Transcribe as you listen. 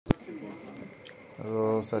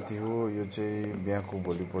र साथी हो यो चाहिँ बिहाको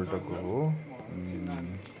भोलिपल्टको हो।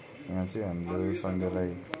 यहाँ चाहिँ हाम्रो सन्ध्यालाई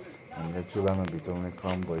हामीले चुलामा भित्राउने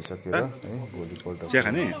क्रम भइसकेर है भोलिपल्ट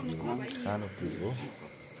सानो क्लिप हो।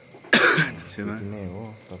 त्यति नै हो।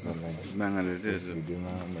 तपाईँहरूलाई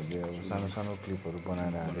भिडियोमा मैले अब सानो सानो क्लिपहरू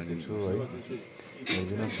बनाएर हालेको छु है,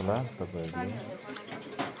 हेरिदिनुहोस् होला तपाईँहरूले।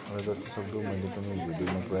 अब जतिसक्दो मैले पनि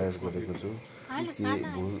भिडियोमा प्रयास गरेको छु, के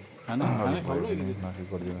भुल भयो भने माफी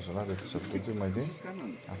गरिदिनुहोस् होला। जतिसक्दो चाहिँ मैले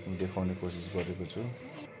आफ्नो देखाउने कोसिस गरेको छु।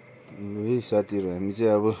 है साथीहरू, हामी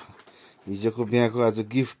चाहिँ अब हिजोको बिहाको आज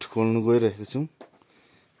गिफ्ट खोल्नु गइरहेको छौँ।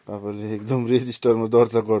 पापाले एकदम रेजिस्टरमा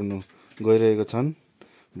दर्ता गर्नु गइरहेको छन्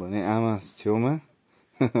भने आमा छेउमा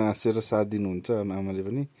हाँसेर साथ दिनुहुन्छ आमाले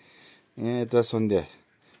पनि। यहाँ यता सन्ध्या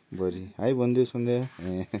बरी हाई भनिदियो सन्ध्या।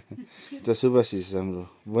 यता सुभाशिष हाम्रो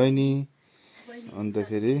बहिनी।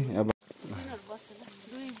 अन्तखेरि अब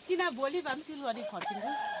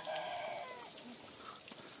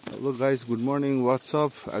hello guys, good morning,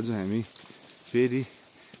 WhatsApp. आज हामी फेरि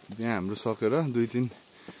बिहा हाम्रो सकेर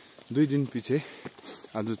दुई दिन पछि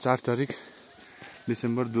आज 4 तारिक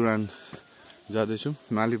डिसेम्बर दुरान जाँदैछौँ,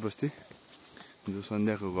 माली बस्ती, जो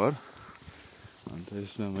सन्ध्याको घर। अन्त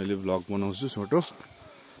यसमा मैले भ्लग बनाउँछु छोटो,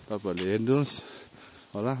 तपाईँहरूले हेर्नुहोस्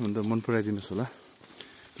होला, अन्त मन पराइदिनुहोस् होला।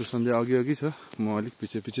 त्यो सन्ध्या अघि छ, म अलिक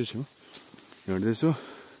पछि छु, हिँड्दैछु।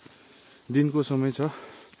 दिनको समय छ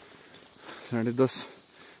 10:30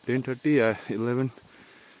 10:30 या 11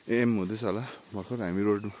 AM हुँदैछ होला। भर्खर हामी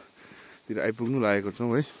रोडतिर आइपुग्नु लागेको छौँ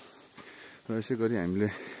है। र यसै गरी हामीले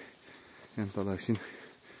यहाँ तल एकछिन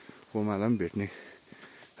कोमालाई पनि भेट्ने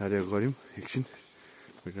कार्य गऱ्यौँ, एकछिन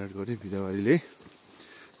भेटघाट गऱ्यौँ बिदावारीले।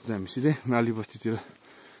 हामी सिधै माली बस्तीतिर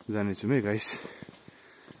जानेछौँ है गाइस।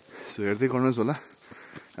 सो हेर्दै गर्नुहोस् होला।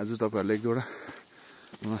 आज तपाईँहरूलाई एक दुईवटा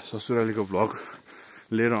ससुरालीको भ्लग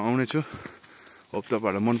लिएर आउनेछु। होप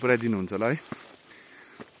तपाईँहरूलाई मन पराइदिनुहुन्छ होला है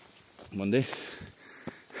भन्दै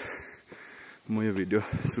म यो भिडियो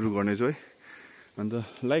सुरु गर्नेछु है।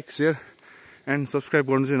 अन्त लाइक, सेयर एन्ड सब्सक्राइब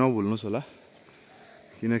गर्नु चाहिँ नभुल्नुहोस् होला,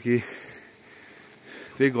 किनकि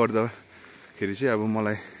त्यही गर्दाखेरि चाहिँ अब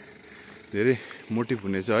मलाई धेरै मोटिभ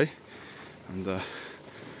हुनेछ है। अन्त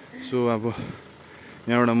सो अब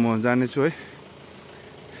यहाँबाट म जानेछु है,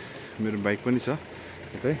 मेरो बाइक पनि छ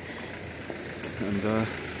यतै। अन्त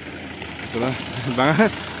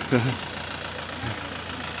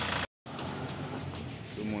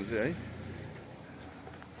म चाहिँ है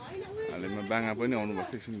हालैमा बाङा पनि आउनु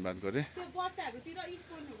भएको, एकछिन बात गरेँ।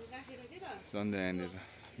 सन्ध्या यहाँनिर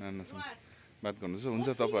नानासँग बात गर्नुहोस्। हुन्छ,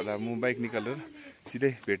 तपाईँहरूलाई म बाइक निकालेर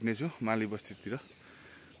सिधै भेट्नेछु माली बस्तीतिर।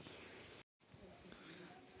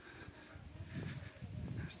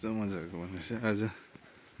 यस्तो मजाको भन्नुहोस् आज।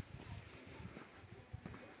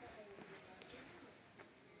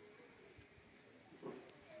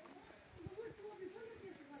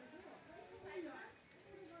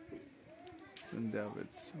 Sandhya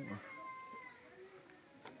with Samar.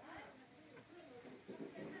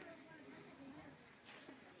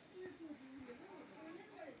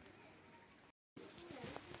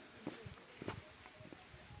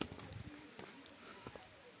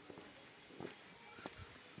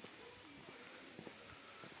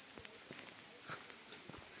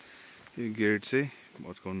 यो गेट चाहिँ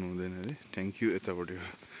भत्काउनु हुँदैन अरे। Thank you. यताबाट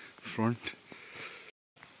फ्रन्ट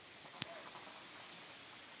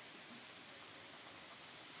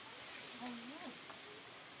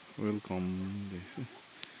वेलकम देख्छु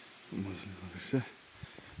मजाले गर्छ।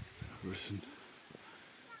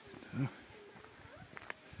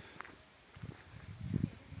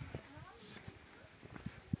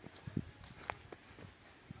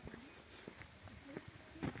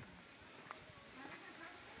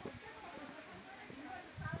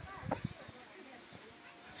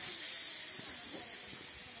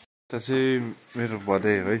 यता चाहिँ मेरो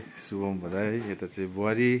भदाई है, शुभम भदाई। यता चाहिँ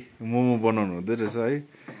बुहारी मोमो बनाउनु हुँदै रहेछ है।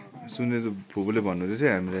 सुनेर फुपूले भन्नुहुँदै थियो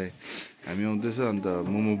हामी आउँदैछ, अन्त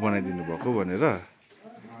मोमो बनाइदिनु भएको भनेर।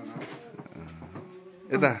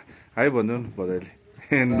 यता हाई भनिदिनु न भदाईले।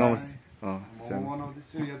 नमस्ते।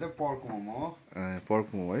 पर्क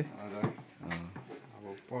मोमो है।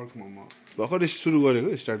 भर्खर सुरु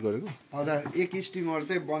गरेको, स्टार्ट गरेको। हजुर, एक स्टिमर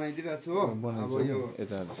चाहिँ बनाइदिरहेको छु हो। अब यो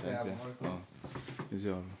यता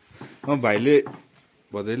भाइले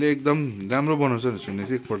भदाईले एकदम राम्रो बनाउँछ नि सुने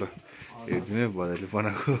चाहिँ एकपल्ट हेरिदिनु भदाईले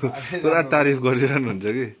बनाएको पुरा तारिफ गरिरहनुहुन्छ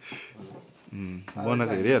कि।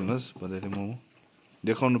 बनाएको हेरिहाल्नुहोस् भदाईले मोमो।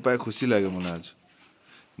 देखाउनु पाए खुसी लाग्यो मलाई आज।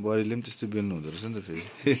 बुहारीले पनि त्यस्तो बेल्नु हुँदो रहेछ नि त फेरि।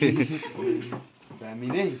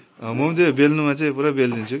 मोमो चाहिँ बेल्नुमा चाहिँ पुरा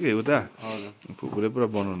बेलिदिन्छु कि उता। फुपूले पुरा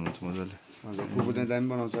बनाउनुहुन्छ मजाले। फुपू चाहिँ दामी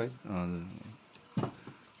बनाउँछ है। हजुर।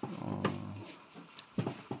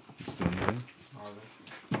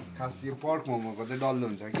 खास यो पर्क मोमोको चाहिँ डल्लो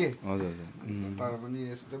हुन्छ कि हजुर तर पनि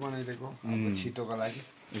यस्तै बनाइदिएको छिटोको लागि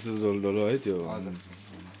यसो डल्लो है त्यो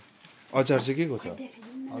अचार चाहिँ के को छ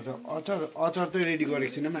हजुर अचार चाहिँ रेडी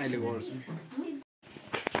गरेको छुइनँ अहिले गर्छु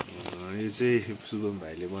यो चाहिँ शुभम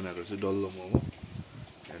भाइले बनाएको चाहिँ डल्लो मोमो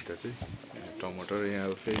यता चाहिँ टमाटर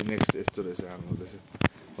यहाँ फेरि नेक्स्ट यस्तो रहेछ हाल्नु रहेछ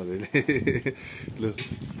मजाले लु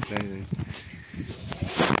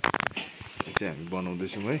चाहिँ हामी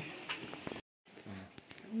बनाउँदैछौँ है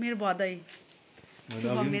मेरो भदै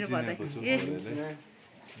मेरो भदै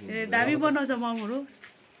ए दामी बनाउँछ मोमोहरू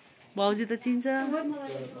भाउजू त चिन्छ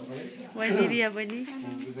बहिनी रिया बहिनी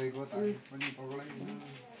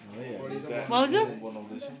भाउजू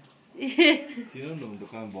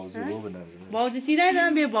भाउजू चिनाएन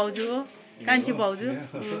मेरो भाउजू हो कान्छी भाउजू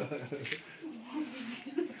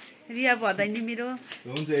रिया भदै नि मेरो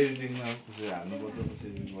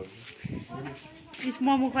इस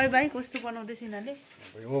मोमो खै भाइ कस्तो बनाउँदैछ यिनीहरूले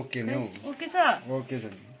ओके नै हो ओके छ ओके छ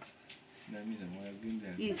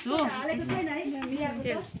यसो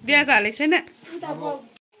बिहाको हालेको छैन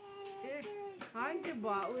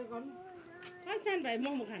सानो भाइ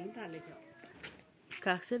मोमो खानु थालेको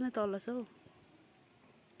खाएको छैन तल छ हौ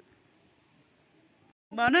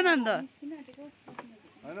भन न अन्त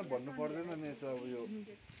होइन भन्नु पर्दैन नि यसो अब यो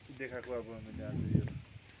देखाएको अब मैले आज यो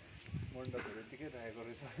मण्डपहरू यतिकै राखेको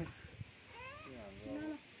रहेछ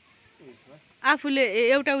आफूले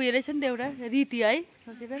एउटा उयो रहेछ नि त एउटा रीति है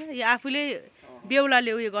सोचेर यो आफूले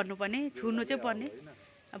बेहुलाले उयो गर्नुपर्ने छुनु चाहिँ पर्ने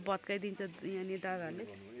अब भत्काइदिन्छ यहाँनिर दादाहरूले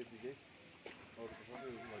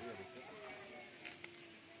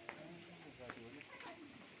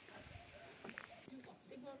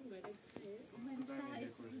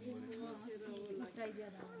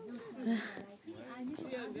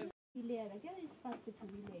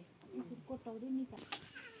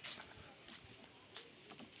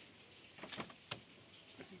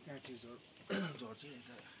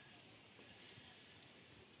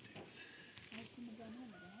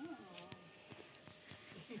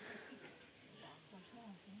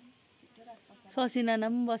शशी नाना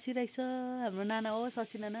पनि बसिरहेछ हाम्रो नाना हो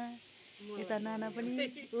शशी नाना यता नाना पनि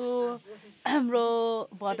ओ हाम्रो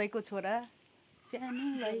भदैको छोरा सानो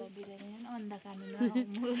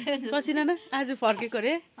शशी नाना आज फर्केको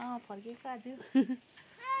रे फर्केको आज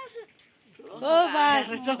ओ बाई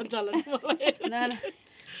नाना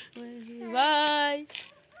बाई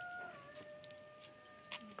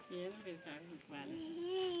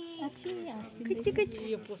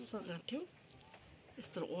यो पोस्छ काट्यो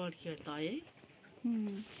यस्तो अड्कियो त है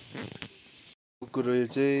कुरो यो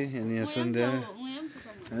चाहिँ यहाँ सन्ध्या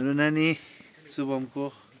हाम्रो नानी शुभमको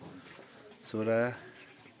छोरा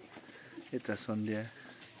यता सन्ध्या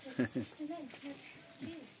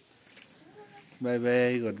बाई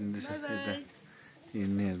बाई गरिदिँदैछ यता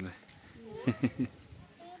हिँड्नेहरूलाई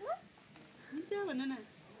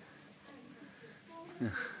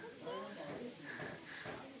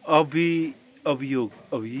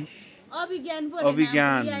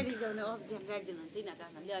अभिज्ञान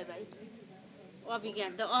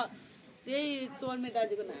अभिज्ञान त त्यही तोर्मे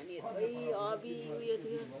दाजुको नानीहरू उयो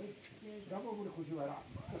थियो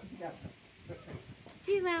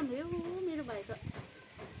के राम्रो हो मेरो भाइ त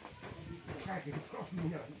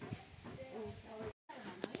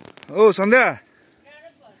ओ सन्ध्या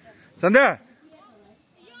सन्ध्या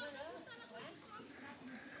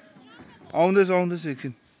आउँदैछु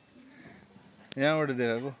एकछिन यहाँबाट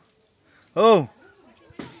देखाएको हो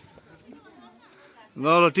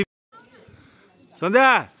ल टिप सन्ध्या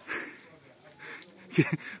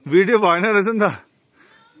भिडियो भएन रहेछ नि त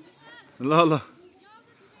ल ल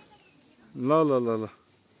ल ल ल ल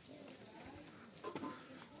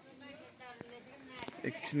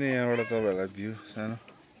एकछिन यहाँबाट तपाईँहरूलाई भ्यू सानो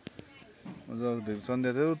मजाको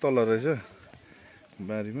सन्ध्या चाहिँ तल रहेछ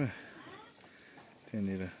बारीमा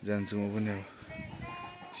त्यहाँनिर जान्छु म पनि अब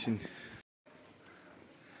एकछिन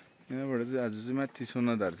यहाँबाट चाहिँ आज चाहिँ माथि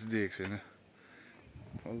सोनादाहरू चाहिँ देखेको छैन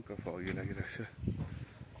हल्का फगी लागिरहेको छ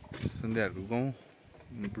सन्ध्याहरूको गाउँ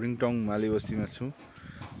ब्रिङटङ माली बस्तीमा छु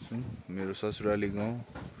मेरो ससुराली गाउँ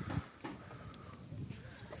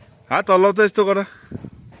हात हल्लाउ त यस्तो गर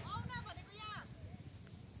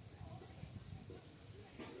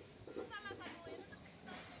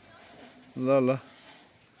ल ल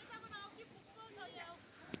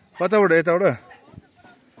कताबाट यताबाट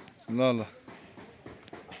ल ल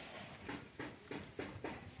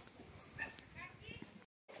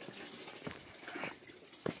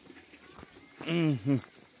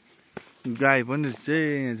गाई पनि चाहिँ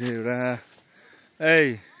यहाँ चाहिँ एउटा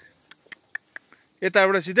ए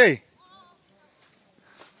यताबाट सिधै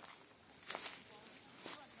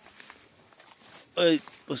ए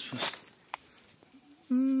बस बस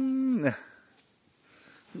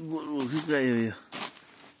गोरु कि गाई हो यो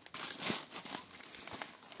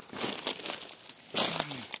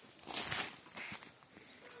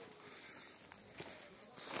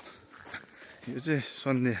यो चाहिँ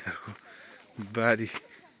सन्ध्याको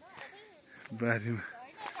बारीमा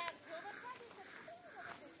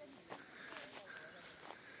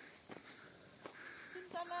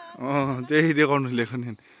त्यही देखाउनु ल्याएको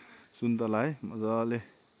नि सुन्तला है मजाले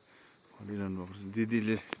फलिरहनु भएको छ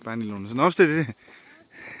दिदीले पानी ल्याउनु छ नमस्ते दिदी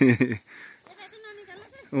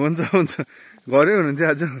हुन्छ हुन्छ घरै हुनुहुन्थ्यो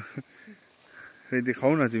आज खै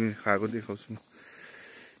देखाउ न तिमी खाएको देखाउँछु म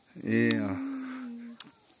ए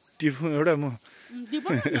टिफुम एउटा म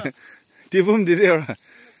टिफुम दिदी एउटा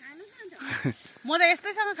म त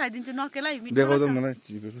यस्तैसँग खाइदिन्छु नकेलाई देखाउँदा मलाई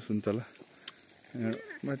टिपेको सुन्तला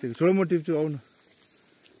माथि छोडो म टिप्छु आउनु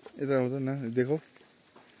यता आउँछ न देखाउ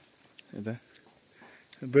यता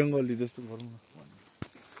बेङ्गली जस्तो गरौँ न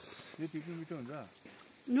यो टिप्नु मिठो हुन्छ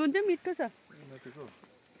नुन चाहिँ मिठो छ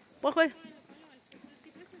पक्कै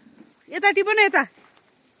यता टिप न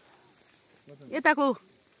यताको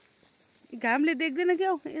घामले देख्दैन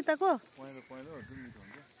क्या यताको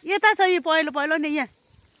यता छ यो पहिलो पहिलो नि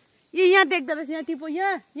यहाँ देख्दो रहेछ यहाँ टिपो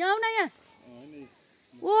यहाँ आउ न यहाँ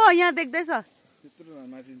ओ यहाँ देख्दैछ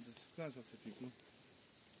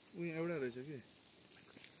एउटा रहेछ कि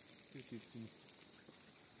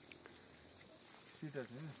सिटा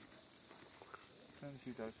छैन सानो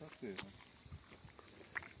सिटा सक्यो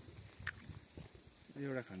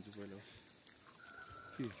एउटा खान्छु पहिला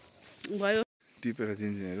भयो टिपेर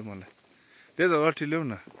दिन्छु हेरौँ मलाई त्यही त लट्ठी ल्याउ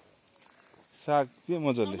न साग के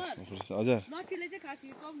मजाले हजुर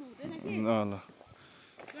ल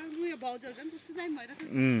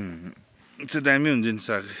चाहिँ दामी हुन्छ नि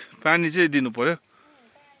साग पानी चाहिँ दिनु पर्यो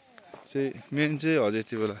चाहिँ मेन चाहिँ हजुर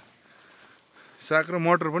यति बेला साग र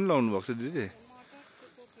मटर पनि लाउनु भएको छ दिदी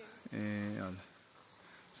ए हजुर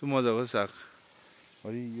सो मजाको साग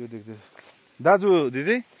यो देख्दैछ दाजु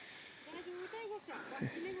दिदी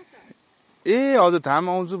ए हजुर थाहा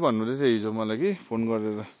आउँछु भन्नु रहेछ हिजो मलाई कि फोन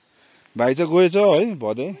गरेर भाइ चाहिँ गएछ है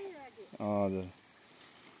भदै हजुर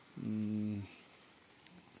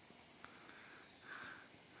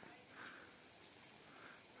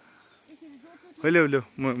कहिले ल्याउ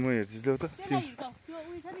म हेर्छु ल्याउ त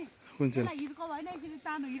कुन चाहिँ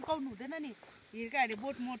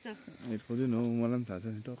हिर्काउँदैन हौ मलाई पनि थाहा छ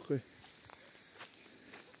नि टक्कै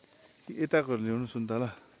यताको ल्याउनु सुन्तला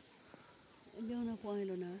ल्याउन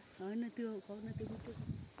पहेँलो न होइन त्यो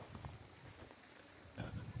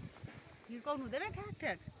हिर्काउनु हुँदैन ठ्याक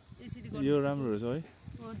ठ्याक यसरी यो राम्रो रहेछ है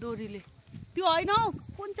डोरीले त्यो होइन हौ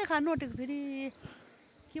कुन चाहिँ खानु आँटेको फेरि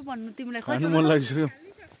के भन्नु तिमीलाई खानु मन लागिसक्यो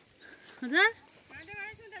हजुर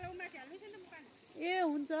ए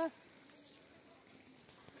हुन्छ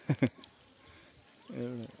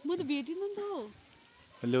म त भेटिनु नि त हौ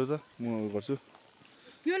ल्याउ त म गर्छु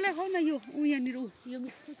योलाई खाउ न यो यहाँनिर यो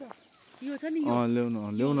मिठो छ यो छ नि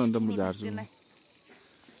ल्याउन अन्त म झार्छु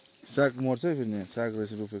साग मर्छ है फेरि यहाँ साग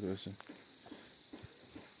रहेछ रोपेको रहेछ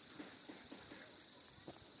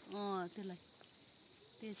त्यसलाई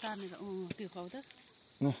त्यो तानेर त्यो खाउ त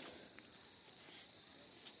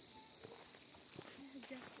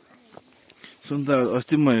सुन्तला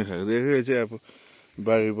अस्ति मैले खाएको देखेँ चाहिँ अब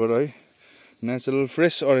बारीबाट है नेचुरल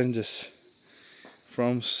फ्रेस अरेन्जेस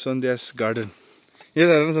फ्रम सन्ध्यास गार्डन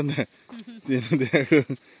यता हेर न सन्ध्या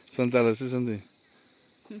देखाएको सुन्तला चाहिँ सन्ध्या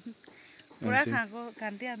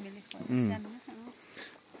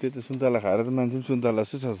त्यही त सुन्तला खाएर त मान्छे पनि सुन्तला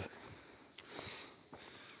जस्तै छ त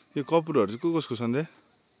यो कपुरहरू चाहिँ कसको सन्ध्या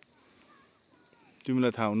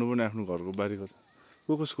तिमीलाई थाहा हुनु पनि आफ्नो घरको बारीको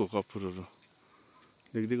कसको कपुरहरू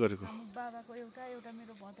देख्दै गरेको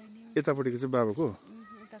यतापट्टिको चाहिँ बाबाको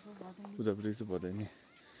उतापट्टिको चाहिँ भदैनी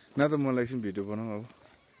न त मलाई एकछिन भिडियो बनाऊ अब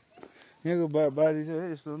यहाँको बारी चाहिँ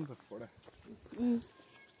है यस्तो हो नि त कडा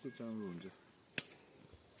यस्तो चाम्रो हुन्छ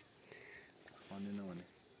खनेन भने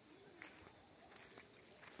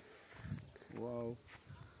वाउ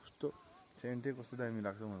कस्तो सेन्टै कस्तो दामी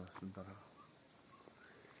लाग्छ मलाई सुन्तला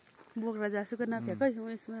बोक्रा जासुको नफ्याकै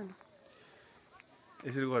यसमा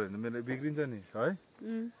यसरी गऱ्यो भने मेरो बिग्रिन्छ नि है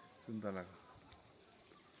सुन्तलाको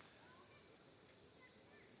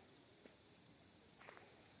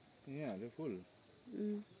यहाँ हाल्यो फुल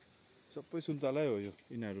सबै सुन्तलै हो यो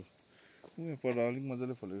यिनीहरू उयो पर अलिक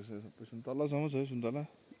मजाले फलेको छ सबै तलसम्म छ है सुन्तला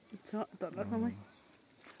तलसम्मै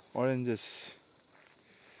अरेन्जेस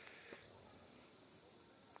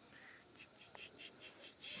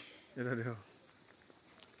यता देख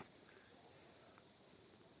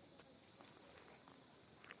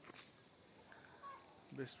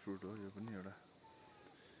बेस्ट फ्रुट हो यो पनि एउटा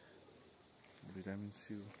भिटामिन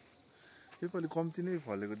सी हो योपालि कम्ती नै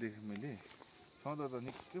फलेको देखेँ मैले सधैँ त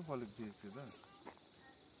निकै फलेको देखेको थियो त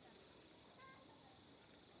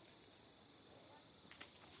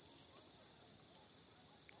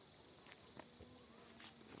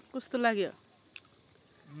कस्तो लाग्यो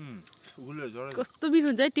उले जरा कस्तो मिठो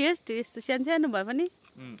हुन्छ है टेस्ट यस्तो सानो सानो भए पनि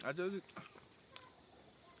आज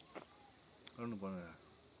गर्नु पर्ने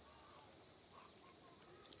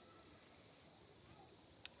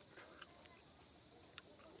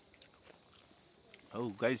हौ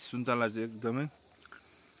गाइस सुन्तला चाहिँ एकदमै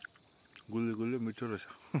गुल्ले गुल्ले मिठो रहेछ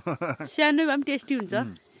सानो भए पनि टेस्टी हुन्छ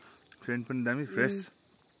सेन्ट पनि दामी फ्रेस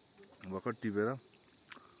भर्खर टिपेर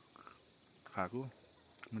खाएको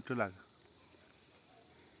मिठो लाग्यो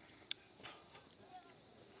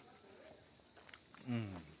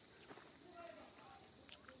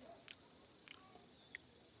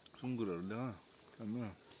सुँगुरहरूले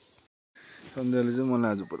सन्ध्याले चाहिँ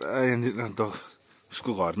मलाई आज पुरा यहाँनिर त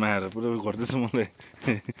उसको घरमा आएर पुरा गर्दैछ मलाई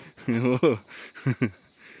हो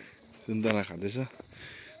सुन्तला खाँदैछ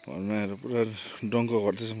घरमा आएर पुरा डङ्को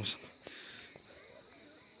गर्दैछ मसँग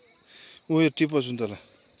ऊ यो टिप सुन्तला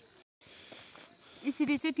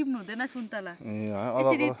यसरी चाहिँ टिप्नु हुँदैन सुन्तला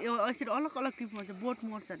यसरी अलग अलग टिप्नु हुन्छ बोट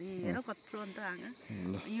मर्छ अरे हेर कत्रो अन्त हाँगा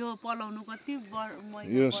यो पलाउनु कति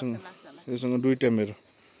योसँग दुईटा मेरो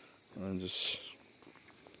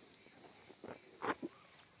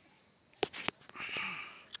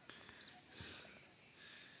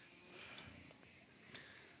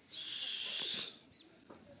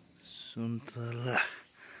सुन्तला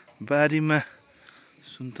बारीमा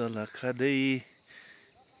सुन्तला खाँदै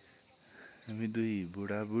हामी दुई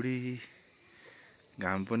बुढाबुढी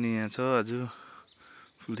घाम पनि यहाँ छ आज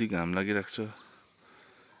फुल्ती घाम लागिरहेको छ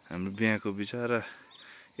हाम्रो बिहाको बिचरा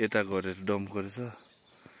यता गरेर डम्प गरेछ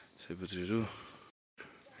सयपत्रीहरू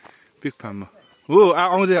पिक फार्ममा हो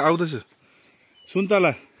आउँदैछु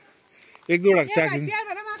सुन्तला एक दुईवटा चाख्नु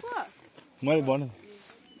मैले भने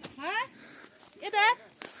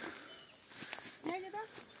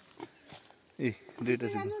ए दुईटा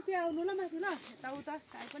छ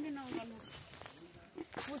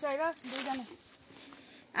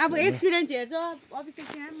अब एक्सपिरियन्स हेर्छ अभिषेक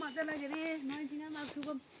मजा लाग्यो रे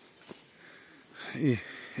ए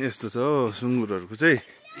यस्तो छ हो सुँगुरहरूको चाहिँ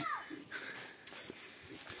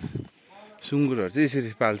सुँगुरहरू चाहिँ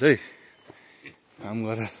यसरी पाल्छ है काम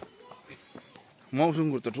गरेर माउ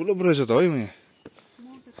सुँगुर त ठुलो पो रहेछ त है म यहाँ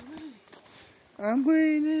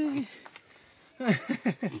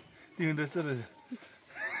तिमी त्यस्तो रहेछ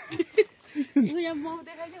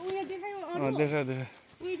देखा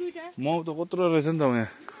माउ त कत्रो रहेछ नि त यहाँ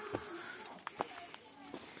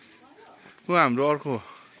ऊ हाम्रो अर्को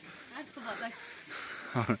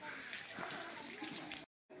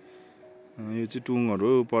यो चाहिँ टुङहरू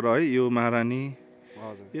पर है यो महारानी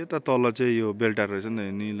यता तल चाहिँ यो बेल्टार रहेछ नि त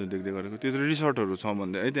निलो देख्दै गरेको त्यो चाहिँ रिसोर्टहरू छ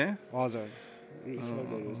भन्दै है त्यहाँ हजुर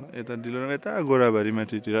यता डिलर यता गोराबारी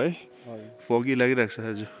माथितिर है फगी लागिरहेको छ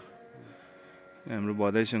आज हाम्रो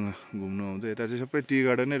भदाईसँग घुम्नु आउँदा यता चाहिँ सबै टी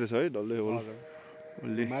गार्डन नै रहेछ है डल्लै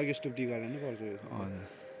उसले मार्केट टी गार्डन नै पर्छ हजुर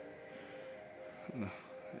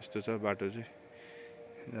यस्तो छ बाटो चाहिँ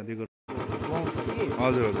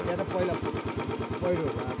हजुर हजुर पहिला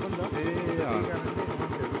पहिरोहरू आएको नि त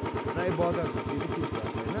प्रायः बजार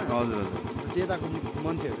हजुर हजुर त्यताको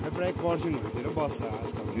मान्छेहरू त प्रायः कर्सिङहरूतिर बस्छ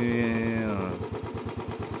आजकल ए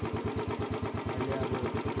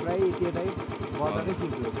प्रायः त्यतै बजारै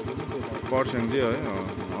कर्सियङ चाहिँ है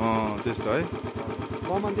त्यस्तो है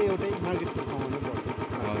कमान चाहिँ एउटै मार्केटको कमानै पर्छ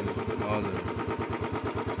हजुर हजुर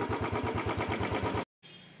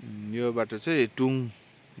यो बाटो चाहिँ टुङ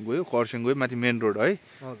गयो कर्सियङ गयो माथि मेन रोड है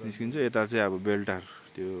निस्किन्छ यता चाहिँ अब बेल्टार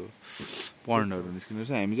त्यो पन्डहरू निस्किन्छ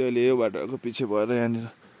हामी चाहिँ अहिले यो बाटोको पछि भएर यहाँनिर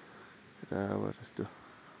यताबाट यस्तो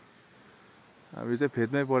अब यो चाहिँ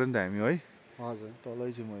फेदमै पऱ्यो नि त हामी है हजुर तलै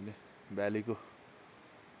छु मैले भ्यालीको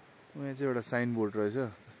यहाँ चाहिँ एउटा साइन बोर्ड रहेछ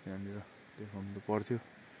यहाँनिर देखाउनु त पर्थ्यो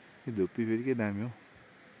यो धुप्पी फेरि के दामी हो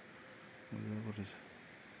मजाको रहेछ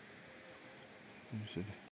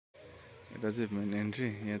यता चाहिँ मेन एन्ट्री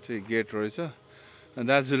यहाँ चाहिँ गेट रहेछ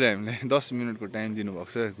दाजुले हामीलाई 10 मिनटको टाइम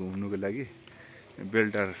दिनुभएको छ घुम्नुको लागि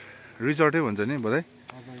बेल्टार रिजोर्टै भन्छ नि बधाई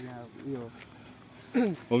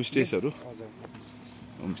होमस्टेसहरू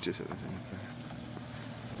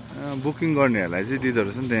बुकिङ गर्नेहरूलाई चाहिँ दिँदो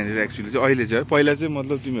रहेछ नि त्यहाँनिर एक्चुली चाहिँ अहिले चाहिँ है पहिला चाहिँ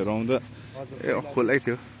मतलब तिमीहरू आउँदा ए खोलै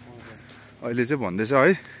थियो अहिले चाहिँ भन्दैछ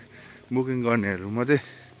है बुकिङ गर्नेहरू मात्रै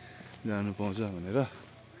जानु पाउँछ भनेर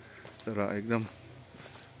तर एकदम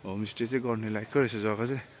होमस्टे चाहिँ गर्ने लायकको रहेछ जग्गा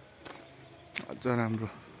चाहिँ अझ राम्रो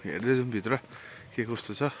हेर्दै जाउँ भित्र के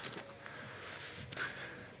कस्तो छ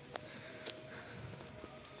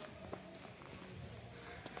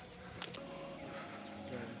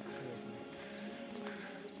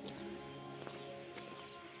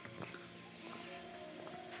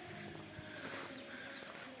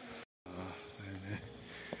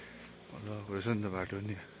रहेछ नि त बाटो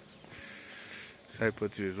नि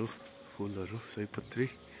सयपत्रीहरू फुलहरू सयपत्री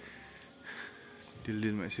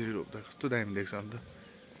डिलडिलमा यसरी रोप्दा कस्तो दामी देख्छ अन्त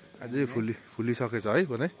अझै फुलिसकेछ है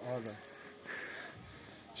भने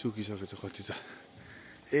सुकिसकेछ कति त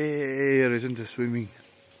ए रहेछ नि त स्विमिङ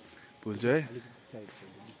पुल चाहिँ है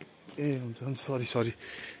ए हुन्छ सरी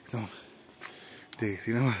एकदम देखेको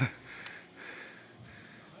थिइनँ म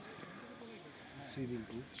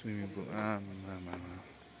स्विमिङ पुल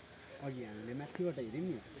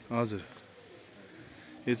हजुर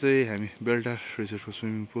यो चाहिँ हामी बेल्टार रिजोर्टको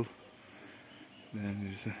स्विमिङ पुल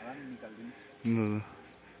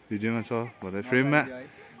भिडियोमा छ भदै फ्रेममा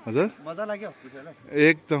हजुर मजा लाग्यो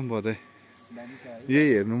एकदम भदै यही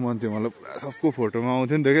हेर्नु मन थियो मलाई पुरा सबको फोटोमा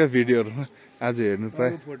आउँथ्यो नि त क्या भिडियोहरूमा आज हेर्नु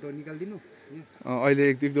पाएँ फोटो निकालिदिनु अहिले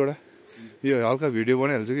एक दुईवटा यो हल्का भिडियो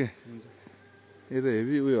बनाइहाल्छु कि यो त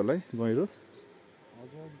हेभी उयो होला है गहिरो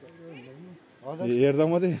हेर्दा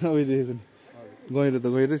मात्रै उयोदेखि गहिरो त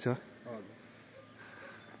गहिरै छ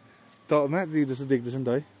त माथि जस्तो देख्दैछ नि त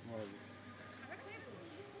है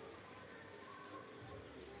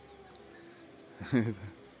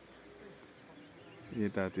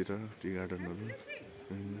यतातिर टी गार्डनहरू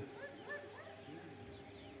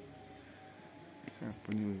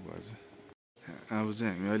पनि उयो भएछ अब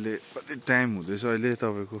चाहिँ हामी अहिले कति टाइम हुँदैछ अहिले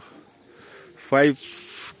तपाईँको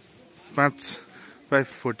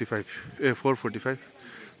 4:45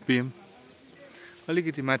 PM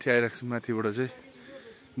अलिकति माथि आइरहेको छु माथिबाट चाहिँ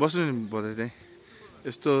बस्नु नि भदै त्यहीँ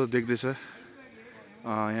यस्तो देख्दैछ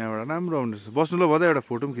यहाँबाट राम्रो आउँदो रहेछ बस्नु ल भदै एउटा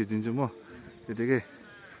फोटो पनि खिचिदिन्छु म त्यतिकै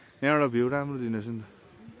यहाँबाट भ्यू राम्रो दिनुहोस् नि त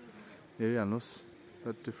हेरिहाल्नुहोस्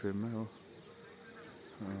सट्टै फ्रेममा हो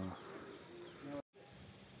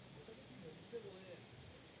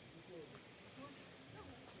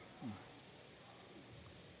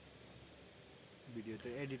भिडियो त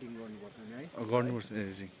एडिटिङ गर्नुपर्छ नि है गर्नुपर्छ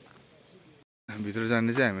एडिटिङ भित्र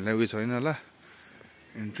जाने चाहिँ हामीलाई उयो छैन होला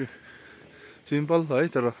इन्ट्री सिम्पल है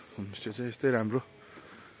तर होमस्टे चाहिँ यस्तै राम्रो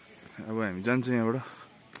अब हामी जान्छौँ यहाँबाट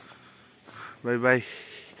बाई बाई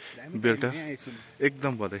बेल्टार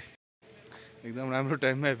एकदम भदै एकदम राम्रो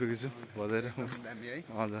टाइममा आइपुगेको छु भदेर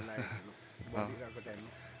हजुर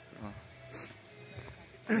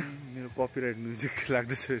मेरो कपिराइट म्युजिक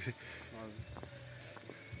लाग्दैछ फेरि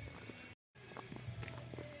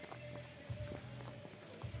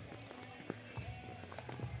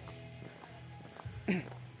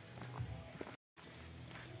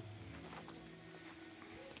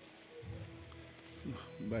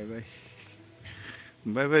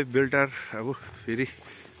बाई बाई बेल्टार अब फेरि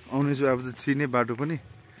आउने छु अब त चिने बाटो पनि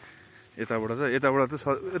यताबाट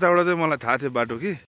चाहिँ मलाई थाहा थियो बाटो कि